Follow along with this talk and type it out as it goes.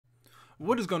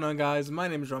What is going on, guys? My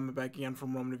name is Ramen, back again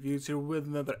from Ramen Reviews, here with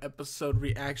another episode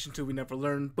reaction to We Never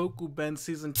Learn, Bokuben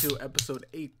Season 2, Episode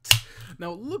 8.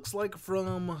 Now, it looks like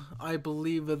from, I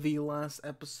believe, the last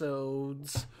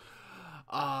episode's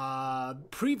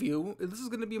preview, this is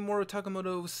going to be more a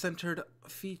Takamoto-centered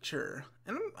feature.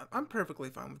 And I'm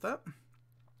perfectly fine with that.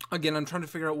 Again, I'm trying to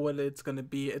figure out what it's going to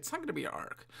be. It's not going to be an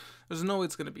arc. There's no way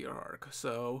it's going to be an arc,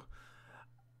 so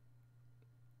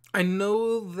I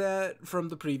know that from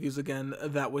the previews, again,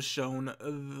 that was shown,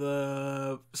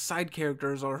 the side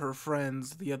characters are her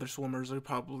friends. The other swimmers are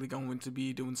probably going to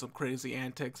be doing some crazy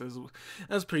antics,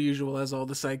 as per usual, as all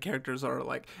the side characters are.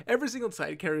 Like, every single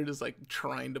side character is, like,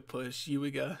 trying to push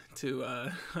Yuiga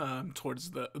to,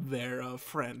 towards their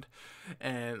friend.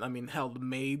 And, I mean, hell, the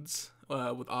maids,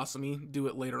 with Asami do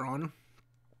it later on.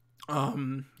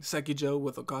 Sekijo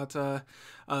with Okata,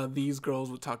 these girls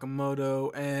with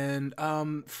Takamoto, and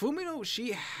Fumino,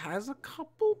 she has a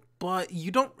couple, but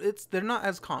they're not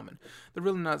as common. They're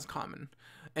really not as common.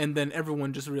 And then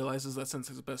everyone just realizes that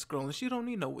Sensei's the best girl and she don't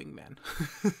need no wingman.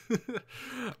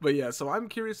 But yeah, so I'm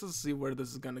curious to see where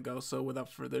this is gonna go. So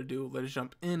without further ado, let's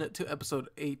jump in to episode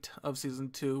 8 of season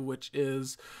 2, which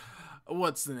is,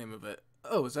 what's the name of it?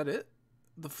 Oh, is that it?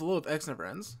 The Flow of X Never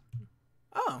Ends?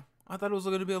 Oh, I thought it was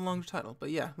going to be a longer title,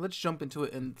 but yeah, let's jump into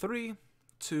it in 3,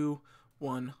 2,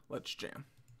 1, let's jam.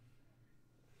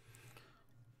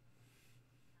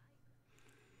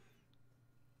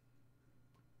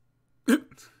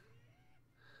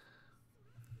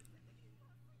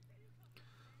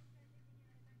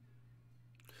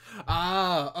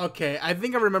 Okay. I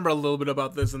think I remember a little bit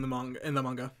about this in the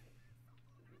manga.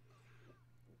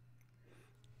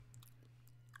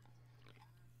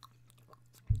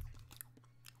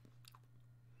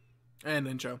 And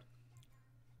intro.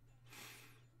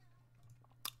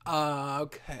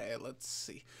 Okay, let's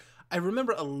see. I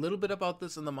remember a little bit about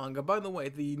this in the manga. By the way,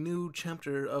 the new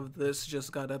chapter of this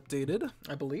just got updated,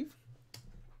 I believe.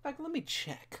 In fact, let me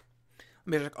check.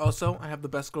 Also, I have the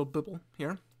best girl bibble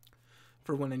here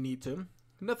for when I need to.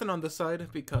 Nothing on this side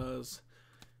because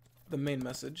the main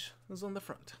message is on the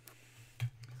front.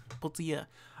 But yeah,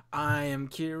 I am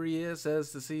curious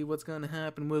as to see what's going to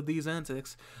happen with these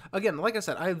antics. Again, like I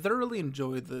said, I thoroughly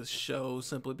enjoyed this show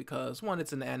simply because, one,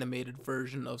 it's an animated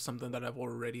version of something that I've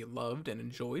already loved and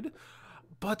enjoyed.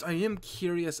 But I am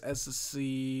curious as to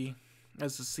see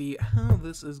how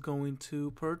this is going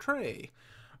to portray.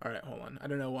 Alright, hold on. I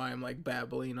don't know why I'm like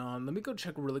babbling on. Let me go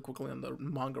check really quickly on the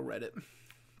manga Reddit,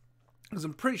 because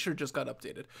I'm pretty sure it just got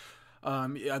updated.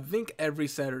 I think every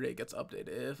Saturday it gets updated,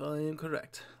 if I am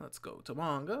correct. Let's go to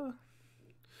manga.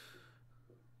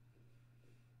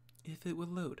 If it will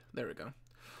load. There we go.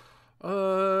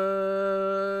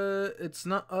 It's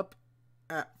not up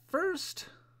at first,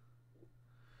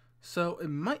 so it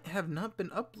might have not been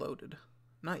uploaded.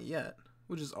 Not yet,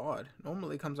 which is odd.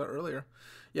 Normally it comes out earlier.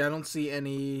 Yeah, I don't see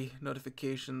any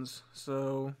notifications,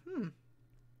 so,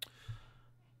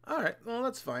 Alright, well,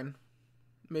 that's fine.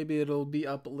 Maybe it'll be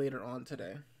up later on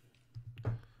today.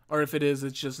 Or if it is,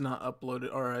 it's just not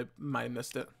uploaded, or I might have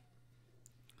missed it.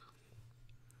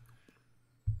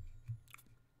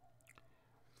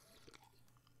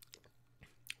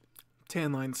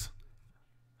 Tan lines.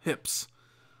 Hips.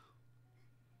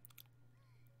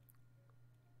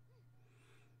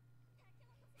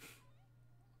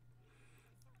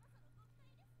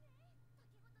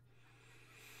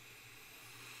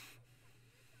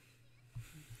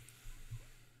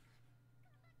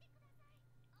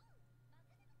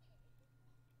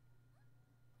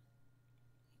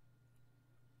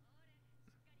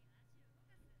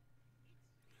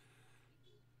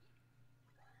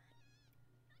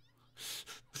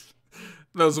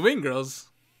 Those wing girls.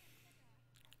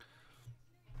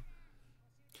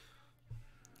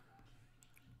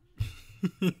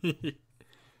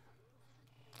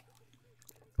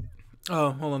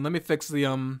 Oh, hold on. Let me fix the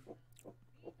Oh,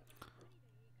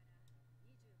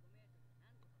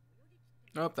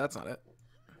 that's not it.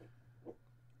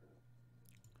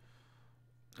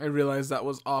 I realized that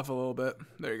was off a little bit.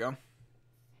 There you go.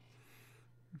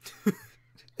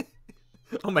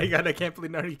 Oh my god, I can't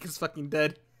believe Narika's fucking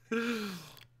dead. And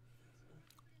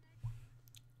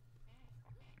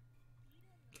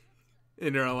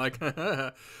you're all like,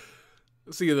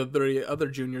 see, the 3 other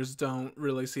juniors don't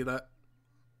really see that.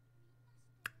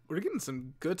 We're getting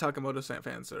some good Takamoto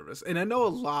fan service. And I know a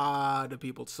lot of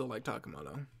people still like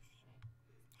Takamoto.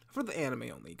 For the anime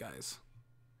only, guys.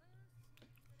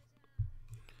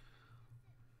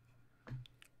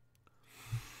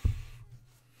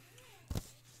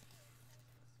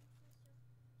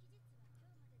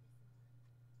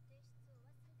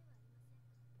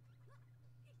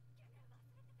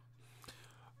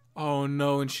 Oh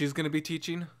no, and she's gonna be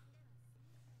teaching?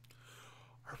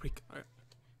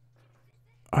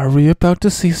 Are we about to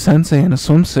see Sensei in a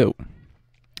swimsuit?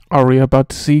 Are we about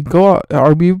to see God?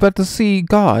 Are we about to see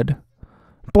God?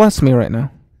 Bless me right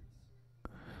now.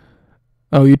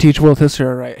 Oh, you teach world history,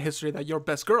 right? History that you're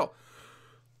best girl.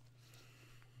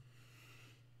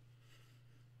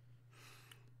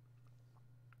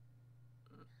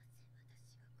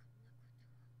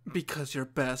 Because you're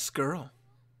best girl.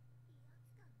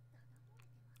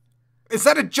 Is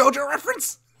that a JoJo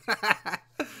reference?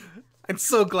 I'm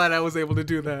so glad I was able to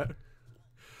do that.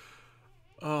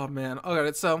 Oh man.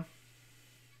 Okay, so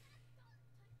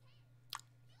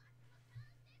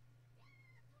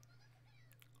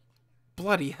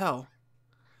bloody hell.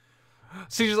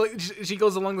 So she's like, she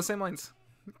goes along the same lines.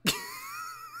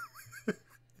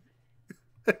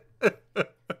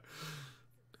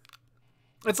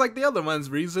 It's like the other ones,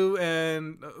 Rizu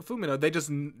and Fumino. They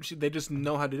just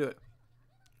know how to do it.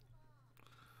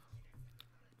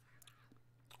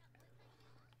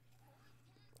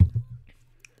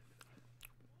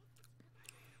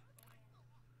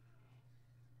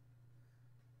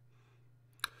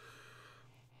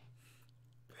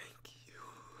 Thank you.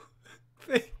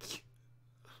 Thank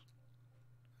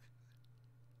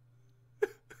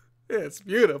you. It's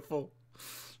beautiful.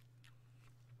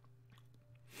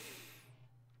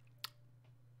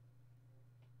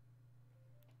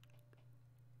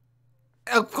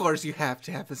 Of course you have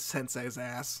to have his sensei's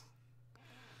ass.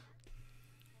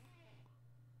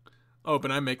 Oh,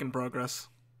 but I'm making progress.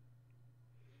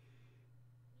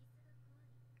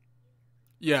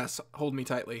 Yes, hold me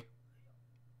tightly.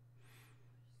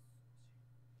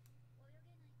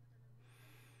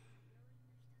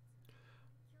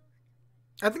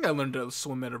 I think I learned to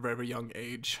swim at a very young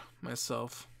age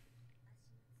myself.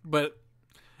 But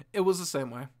it was the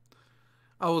same way.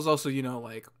 I was also,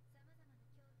 like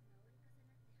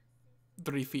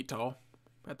 3 feet tall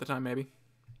at the time, maybe.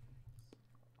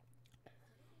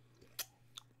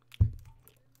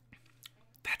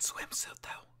 That swimsuit, though.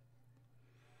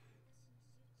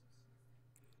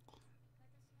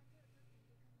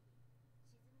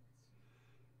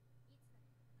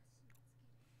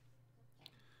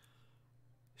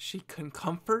 She can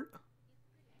comfort.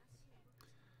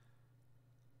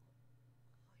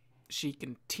 She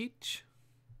can teach.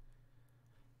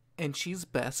 And she's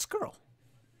best girl.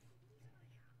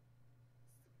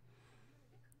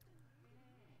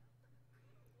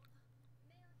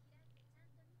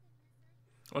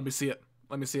 Let me see it.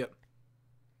 Let me see it.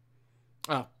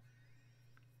 Oh.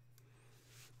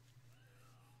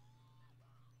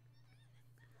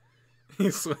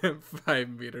 He swam 5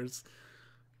 meters.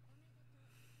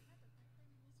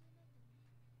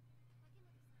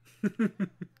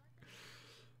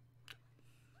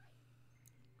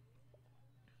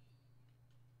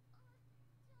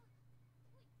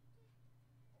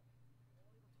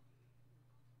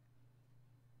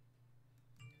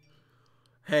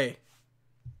 Hey.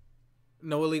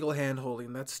 No illegal hand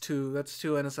holding. That's two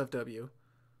NSFW.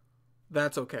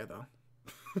 That's okay though.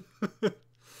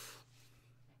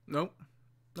 Nope.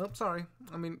 Nope, sorry.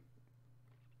 I mean,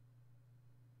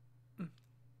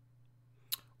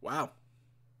 wow.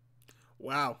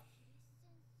 Wow.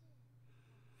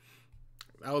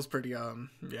 That was pretty yeah.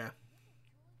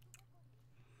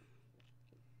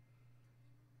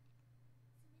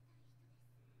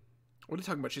 What are you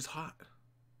talking about? She's hot.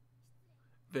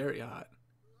 Very hot.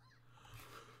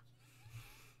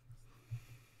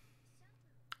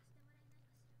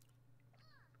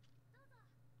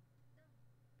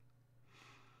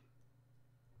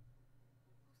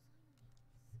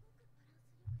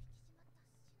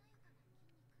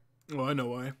 Oh, I know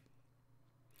why.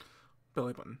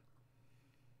 Belly button.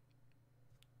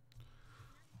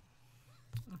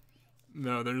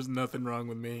 No, there's nothing wrong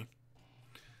with me.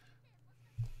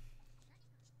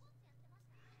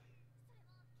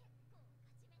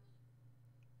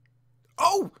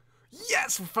 Oh!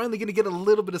 Yes! We're finally gonna get a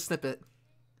little bit of snippet.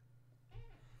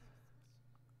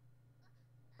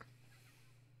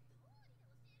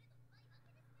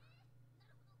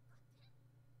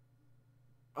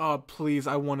 Oh, please,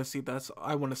 I want to see that.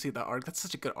 I want to see that arc. That's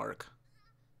such a good arc.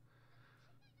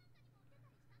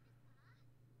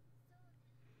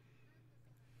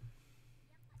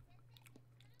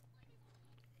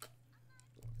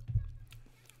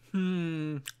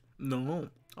 No.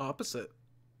 Opposite.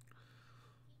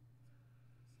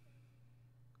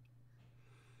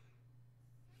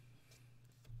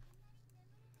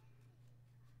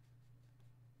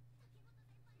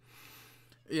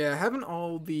 Yeah, having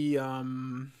all the,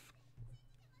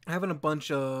 having a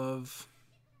bunch of,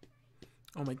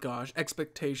 oh my gosh,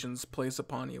 expectations placed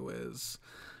upon you is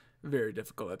Very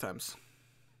difficult at times.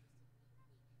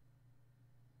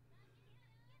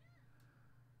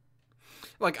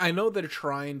 Like, I know they're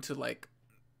trying to, like,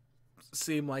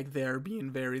 seem like they're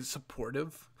being very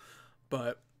supportive,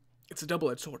 but it's a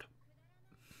double-edged sword.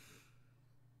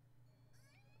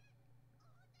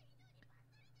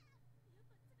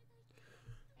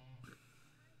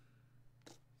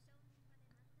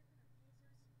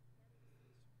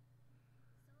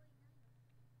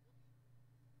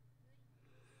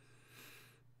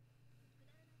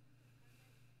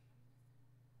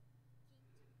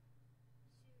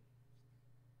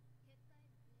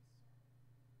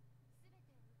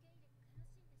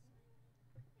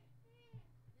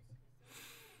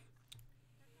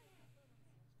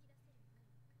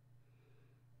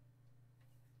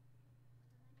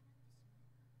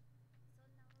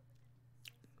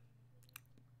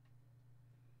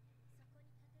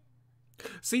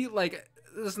 See, like,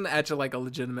 this isn't actually like a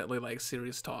legitimately like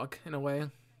serious talk in a way.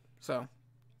 So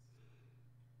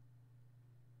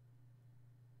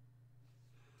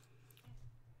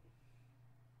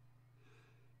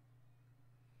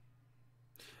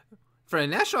for a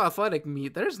national athletic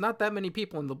meet, there's not that many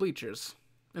people in the bleachers,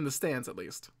 in the stands at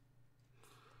least.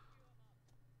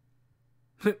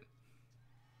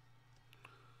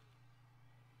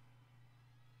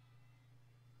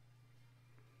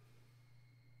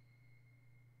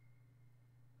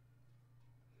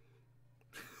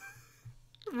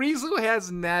 Rizu has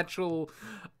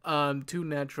two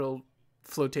natural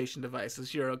flotation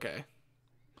devices. You're okay.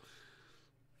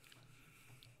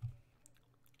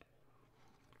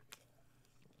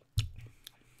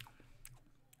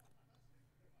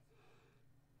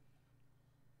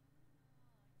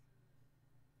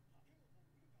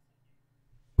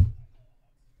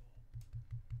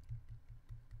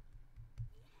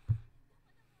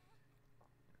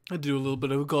 I do a little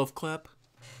bit of a golf clap.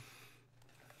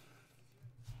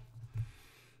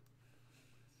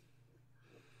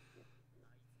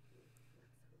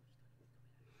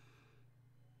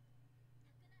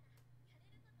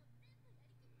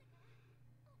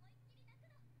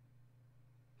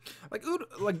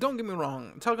 Like, don't get me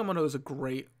wrong. Takamoto is a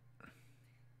great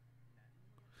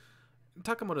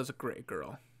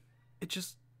girl. It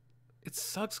just, it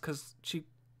sucks because she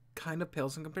kind of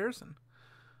pales in comparison.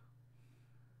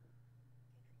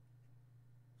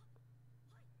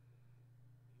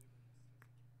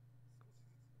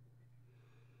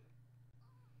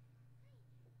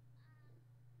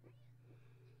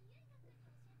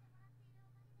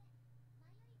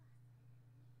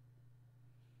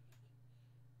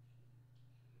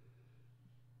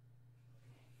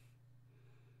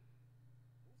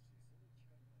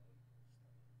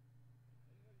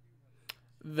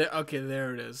 Okay,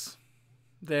 there it is.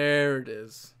 There it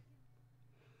is.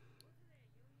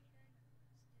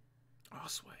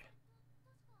 Osway.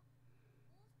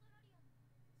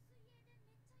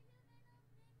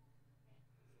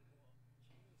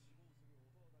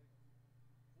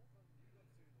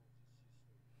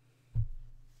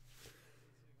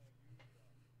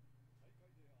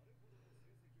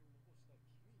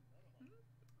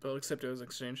 Well, except it was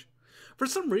exchange. For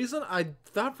some reason, I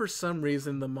thought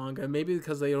the manga, maybe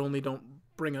because they only don't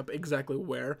bring up exactly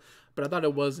where, but I thought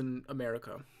it was in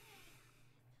America.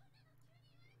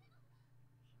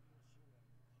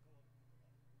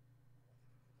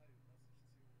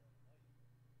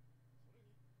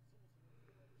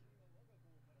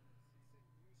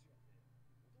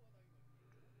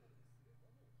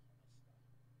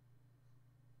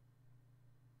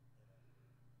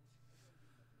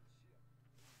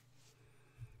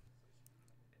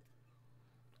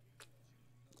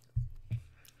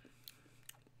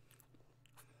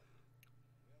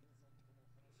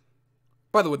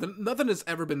 By the way, nothing has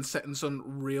ever been set in stone,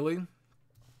 really.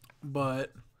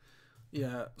 But,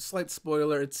 yeah, slight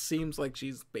spoiler, it seems like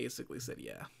she's basically said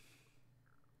yeah.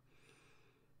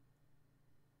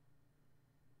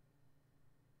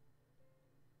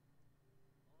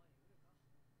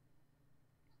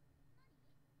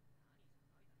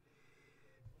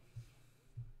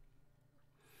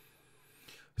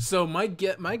 So my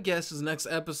guess is next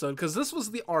episode, because this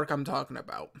was the arc I'm talking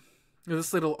about.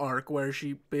 This little arc where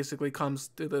she basically comes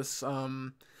to this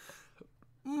there's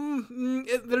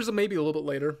a maybe a little bit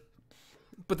later,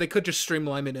 but they could just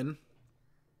streamline it in.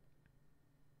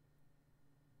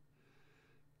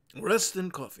 Rest in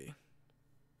coffee.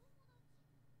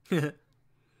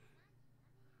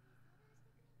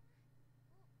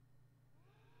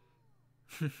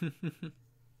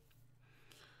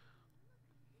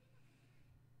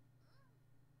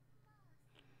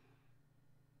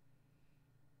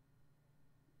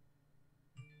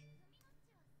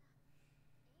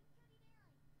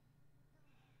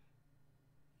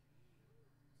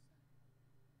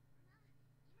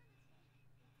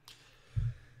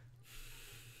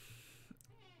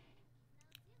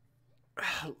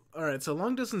 All right, so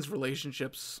long distance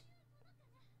relationships,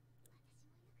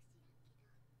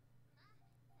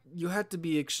 you have to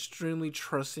be extremely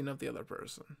trusting of the other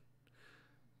person.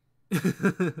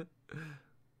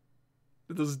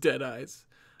 Those dead eyes.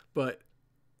 But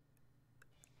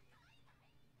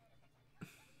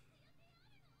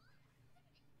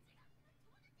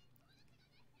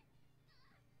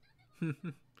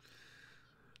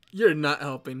you're not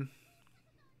helping.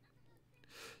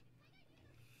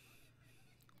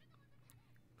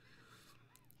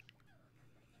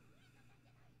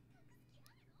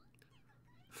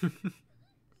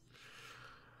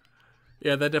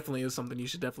 Yeah, that definitely is something you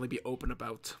should definitely be open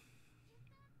about.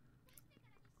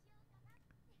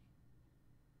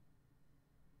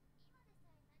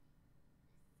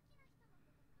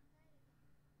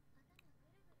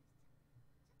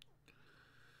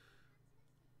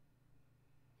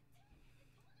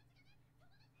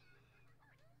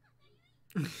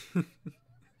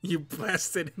 You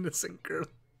blasted innocent girl.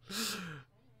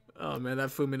 Oh man, that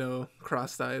Fumino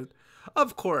cross-eyed.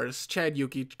 Of course, Chad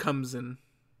Yuki comes in.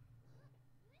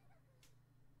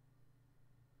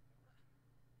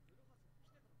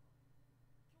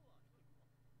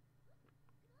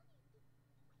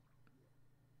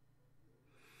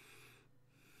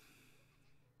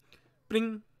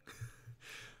 Bling.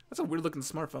 That's a weird looking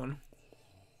smartphone.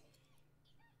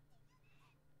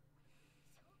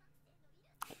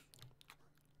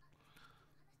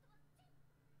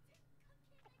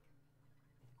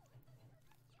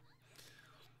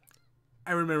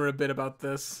 I remember a bit about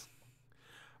this.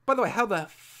 By the way, how the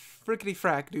frickety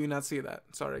frack do you not see that?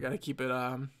 Sorry, I gotta keep it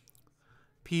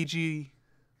PG.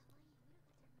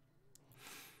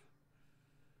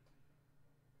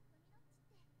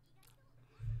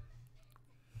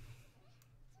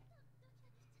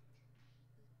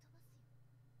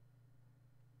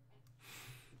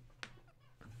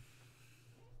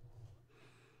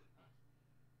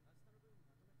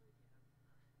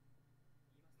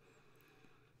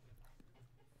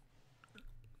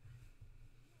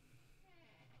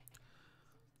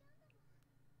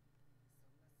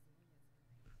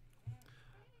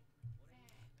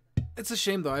 It's a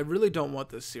shame though. I really don't want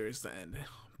this series to end,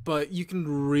 but you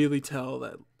can really tell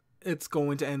that it's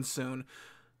going to end soon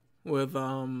with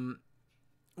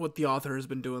what the author has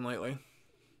been doing lately.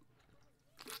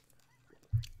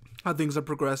 How things are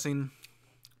progressing,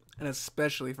 and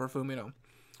especially for Fumino.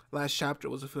 Last chapter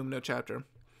was a Fumino chapter.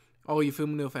 All you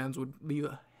Fumino fans would be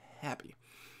happy.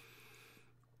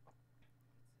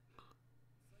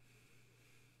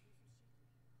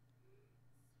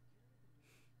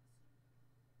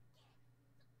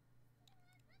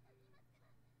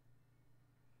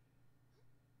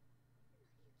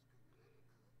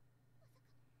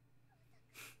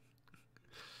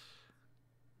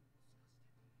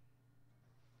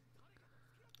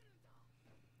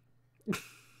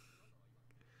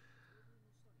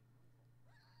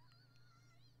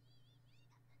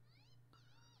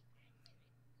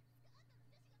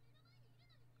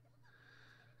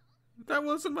 That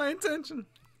wasn't my intention.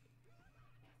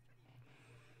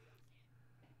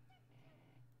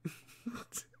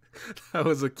 That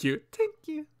was a cute. Thank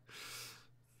you.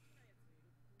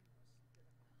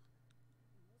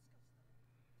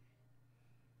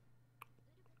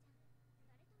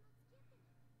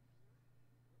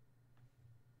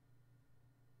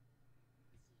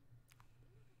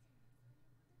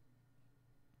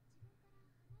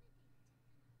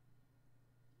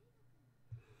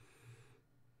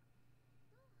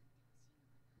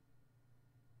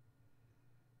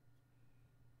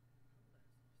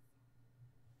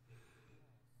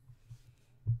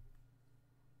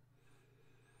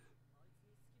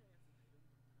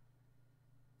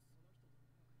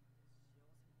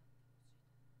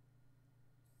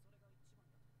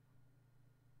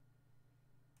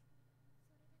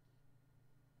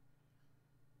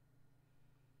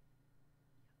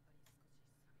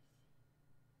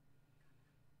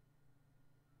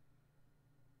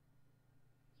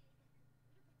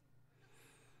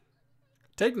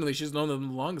 Technically, she's known them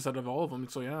the longest out of all of them,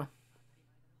 so yeah.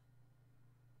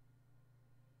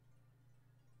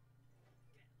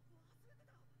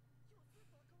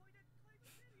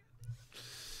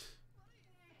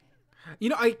 You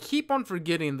know, I keep on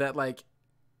forgetting that, like,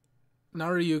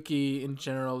 Naruyuki in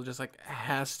general just, like,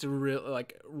 has to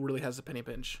really has a penny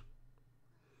pinch.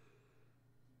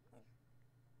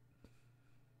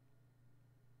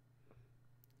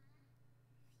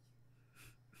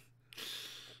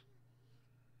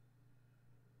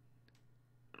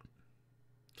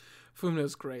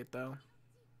 Fumino's great, though.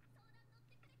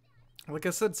 Like I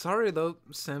said, sorry, though,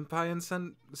 Senpai and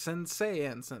Sensei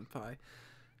and Senpai.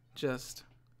 Just,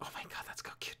 oh my god, that's so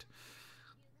cute.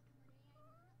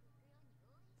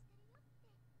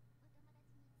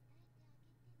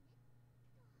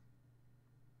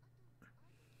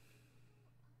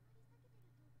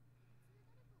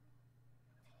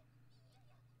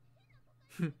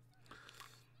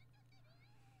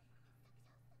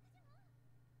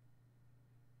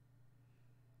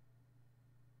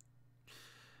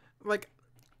 Like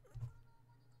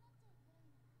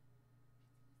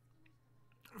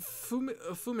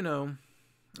Fumino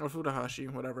or Fudahashi,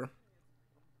 whatever,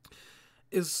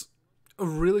 is a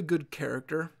really good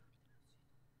character,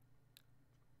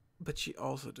 but she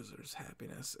also deserves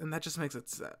happiness, and that just makes it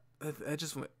sad. That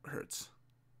just hurts.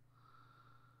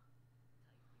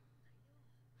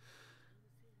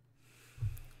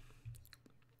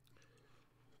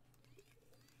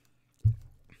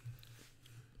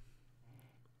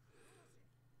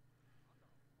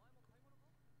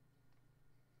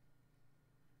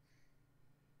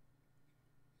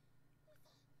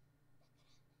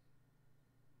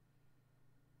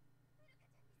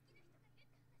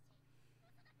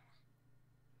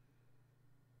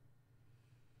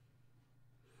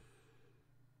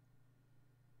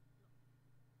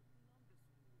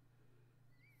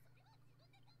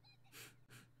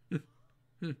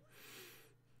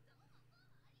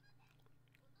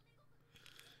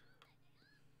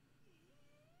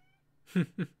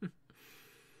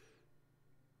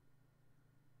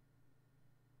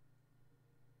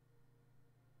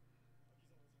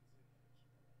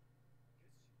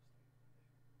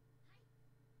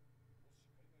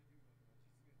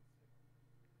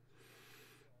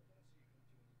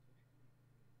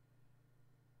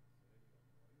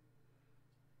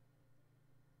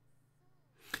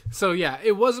 So yeah,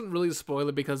 it wasn't really a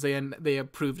spoiler because they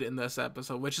approved it in this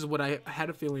episode, which is what I had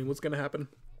a feeling was going to happen,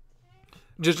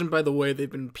 judging by the way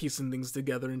they've been piecing things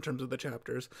together in terms of the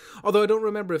chapters. Although I don't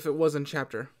remember if it was in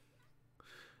chapter.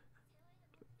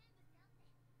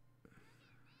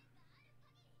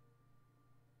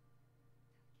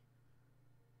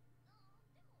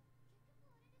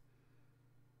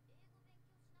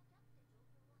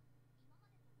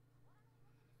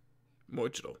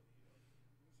 Moichiro.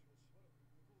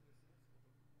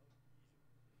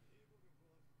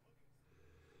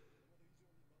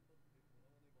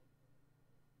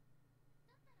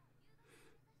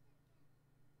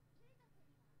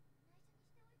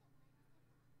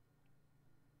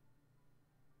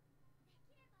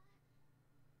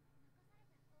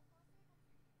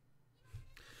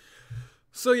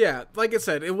 So yeah, like I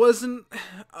said, it wasn't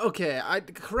okay. I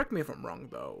correct me if I'm wrong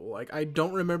though. Like I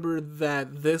don't remember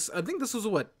that this. I think this was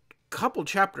what couple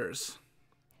chapters,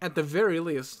 at the very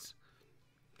least.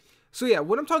 So yeah,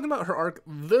 when I'm talking about her arc,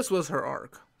 this was her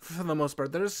arc for the most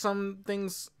part. There's some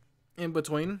things in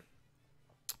between,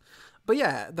 but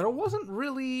yeah, there wasn't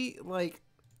really like.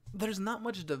 There's not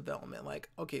much development. Like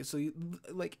okay, so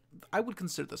like I would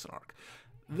consider this an arc.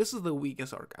 This is the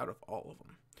weakest arc out of all of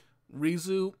them.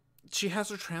 Rizu, she has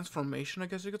her transformation, I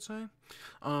guess you could say.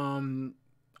 Asumi.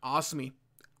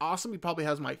 Asumi probably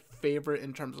has my favorite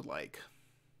in terms of like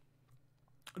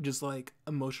just like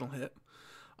emotional hit.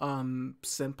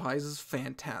 Senpai's is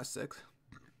fantastic.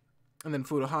 And then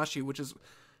Furuhashi, which is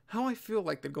how I feel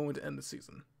like they're going to end the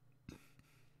season,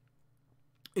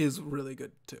 is really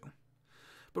good too.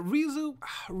 But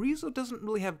Rizu doesn't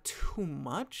really have too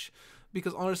much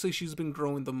because honestly she's been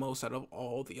growing the most out of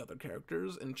all the other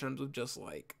characters in terms of just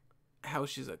like how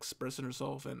she's expressing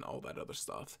herself and all that other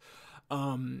stuff.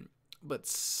 But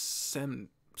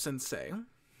Sensei,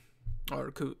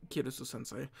 or Kirisu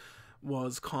Sensei,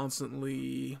 was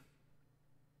constantly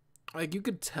like you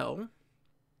could tell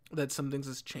that some things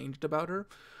has changed about her,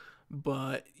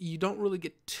 but you don't really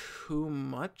get too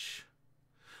much.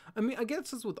 I mean, I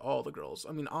guess it's with all the girls.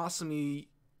 I mean, Asumi,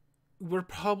 we're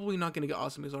probably not going to get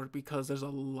Asumi's arc because there's a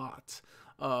lot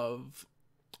of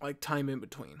like time in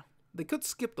between. They could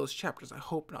skip those chapters. I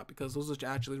hope not, because those are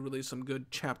actually really some good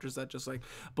chapters that just like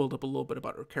build up a little bit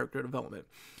about her character development.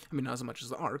 I mean, not as much as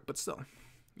the arc, but still.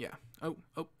 Yeah. Oh.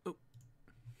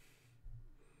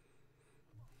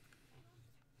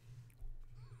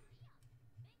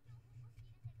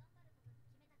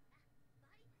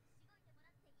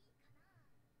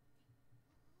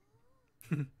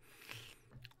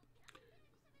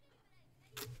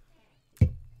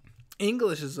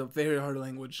 English is a very hard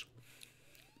language.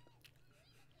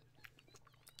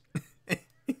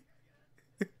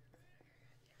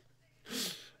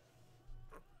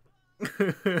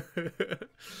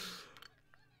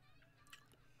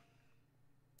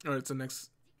 Alright, so next.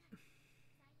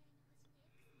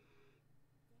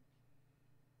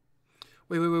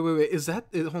 Wait. Is that.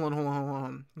 Hold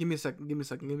on. Give me a second.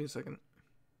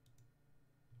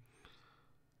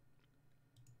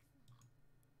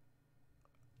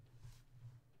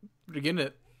 We're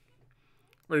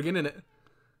getting it.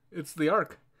 It's the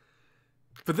arc.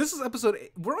 But this is episode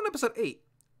 8. We're on episode 8.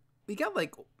 We got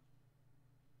like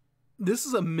this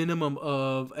is a minimum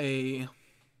of a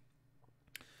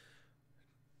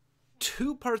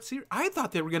 2-part series. I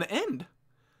thought they were going to end.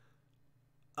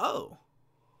 Oh.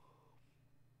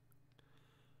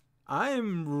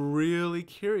 I'm really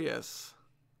curious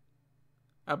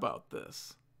about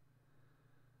this.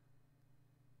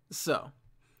 So,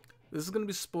 this is going to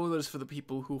be spoilers for the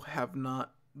people who have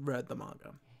not read the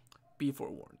manga. Be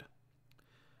forewarned.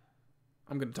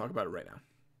 I'm going to talk about it right now.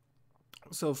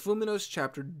 So, Fumino's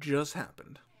chapter just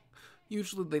happened.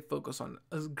 Usually they focus on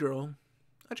a girl,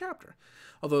 a chapter.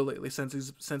 Although lately,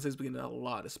 Sensei's been getting a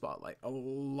lot of spotlight. A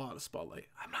lot of spotlight.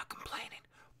 I'm not complaining.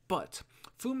 But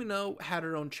Fumino had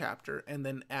her own chapter, and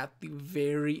then at the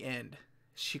very end,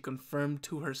 she confirmed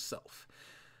to herself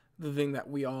the thing that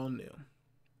we all knew,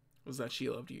 was that she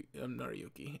loved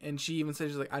Naruyuki. And she even said,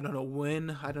 she's like, I don't know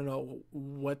when, I don't know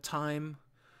what time.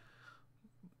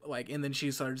 Like, and then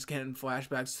she started getting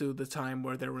flashbacks to the time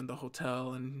where they were in the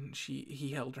hotel, and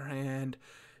he held her hand,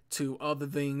 to other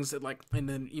things that, like, and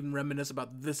then even reminisce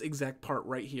about this exact part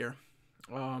right here.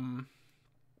 And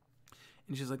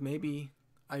she's like, maybe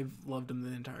I've loved him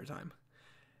the entire time.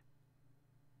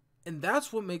 And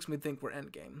that's what makes me think we're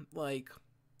endgame. Like,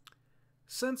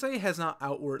 Sensei has not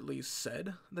outwardly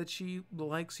said that she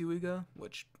likes Yuiga,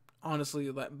 which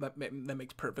honestly that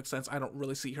makes perfect sense. I don't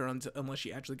really see her unless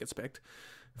she actually gets picked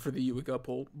for the Yuiga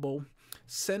bowl.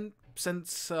 Senpai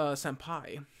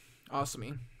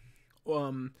Asumi,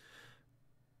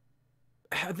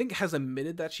 I think has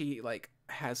admitted that she like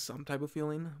has some type of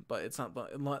feeling, but it's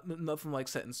nothing like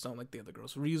set in stone like the other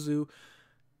girls. Ryuzu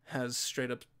has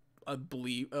straight up, I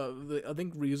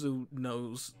think Ryuzu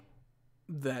knows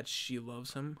that she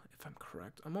loves him, if I'm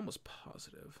correct. I'm almost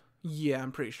positive. Yeah,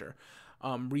 I'm pretty sure.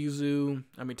 Ryuzu,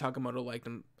 Takemoto liked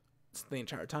him the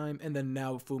entire time, and then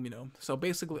now Fumino. So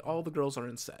basically all the girls are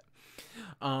in set.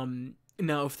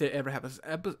 Now if they ever have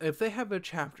if they have a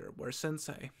chapter where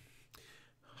Sensei,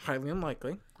 highly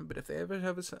unlikely, but if they ever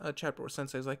have a chapter where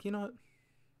Sensei's like, you know what,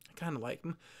 I kind of like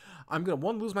him, I'm gonna,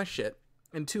 1, lose my shit,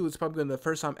 and 2, it's probably gonna be the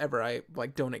first time ever I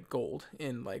like donate gold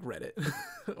in like Reddit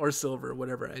or silver,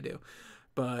 whatever I do.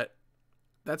 But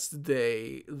that's the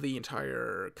day the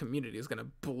entire community is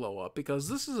gonna blow up, because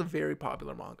this is a very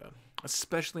popular manga,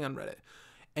 especially on Reddit.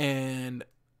 And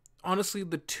honestly,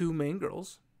 the 2 main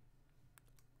girls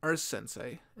are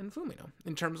Sensei and Fumino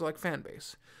in terms of like fan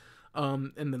base.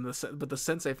 And then the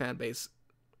Sensei fan base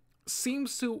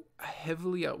seems to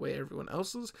heavily outweigh everyone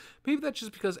else's. Maybe that's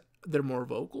just because they're more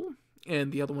vocal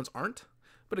and the other ones aren't.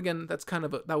 But again, that's kind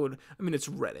of it's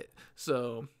Reddit,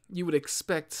 so you would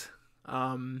expect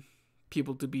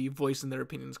people to be voicing their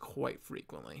opinions quite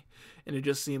frequently. And it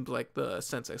just seems like the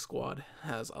Sensei squad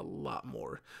has a lot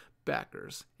more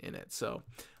backers in it. So,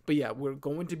 but yeah, we're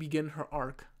going to begin her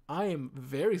arc. I am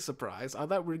very surprised. I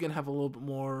thought we were gonna have a little bit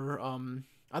more.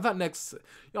 I thought next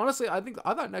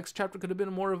chapter could have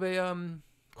been more of a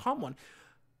calm one.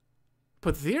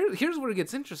 But here's where it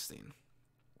gets interesting.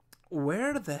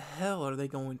 Where the hell are they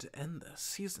going to end this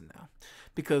season now?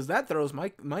 Because that throws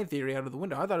my theory out of the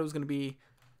window. I thought it was going to be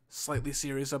slightly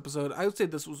serious episode. I would say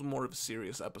this was more of a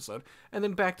serious episode, and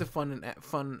then back to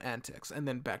fun antics, and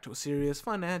then back to a serious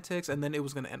fun antics, and then it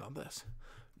was going to end on this.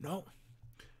 No,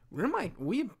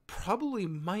 we probably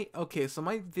might. Okay, so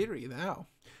my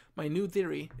new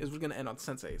theory is we're going to end on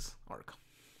Sensei's arc.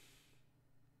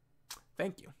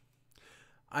 Thank you.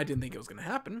 I didn't think it was going to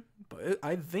happen, but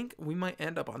I think we might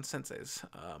end up on Sensei's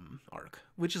arc,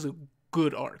 which is a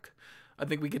good arc. I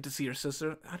think we get to see her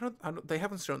sister. They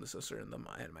haven't shown the sister in the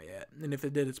anime yet, and if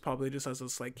it did, it's probably just as a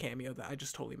slight cameo that I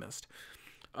just totally missed.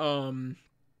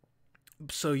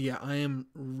 So yeah, I am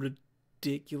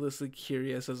ridiculously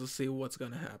curious as to see what's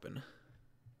going to happen.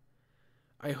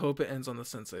 I hope it ends on the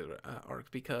Sensei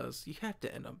arc, because you have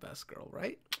to end on Best Girl,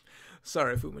 right?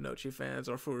 Sorry, Fuminochi fans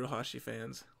or Furuhashi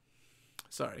fans.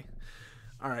 Sorry.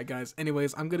 Alright, guys.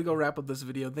 Anyways, I'm going to go wrap up this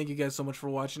video. Thank you guys so much for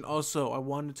watching. Also, I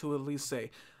wanted to at least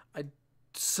say, I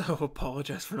so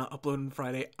apologize for not uploading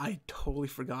Friday. I totally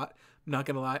forgot. I'm not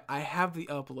going to lie. I have the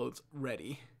uploads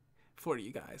ready for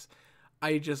you guys.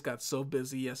 I just got so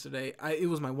busy yesterday. It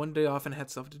was my one day off and I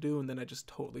had stuff to do, and then I just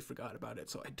totally forgot about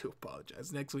it, so I do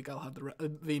apologize. Next week I'll have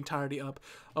the entirety up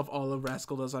of all of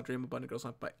Rascal Does Not Dream Abundant Girls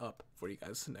Not By up for you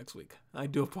guys next week. I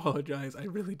do apologize. I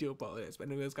really do apologize. But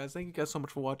anyways, guys, thank you guys so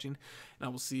much for watching, and I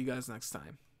will see you guys next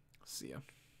time. See ya.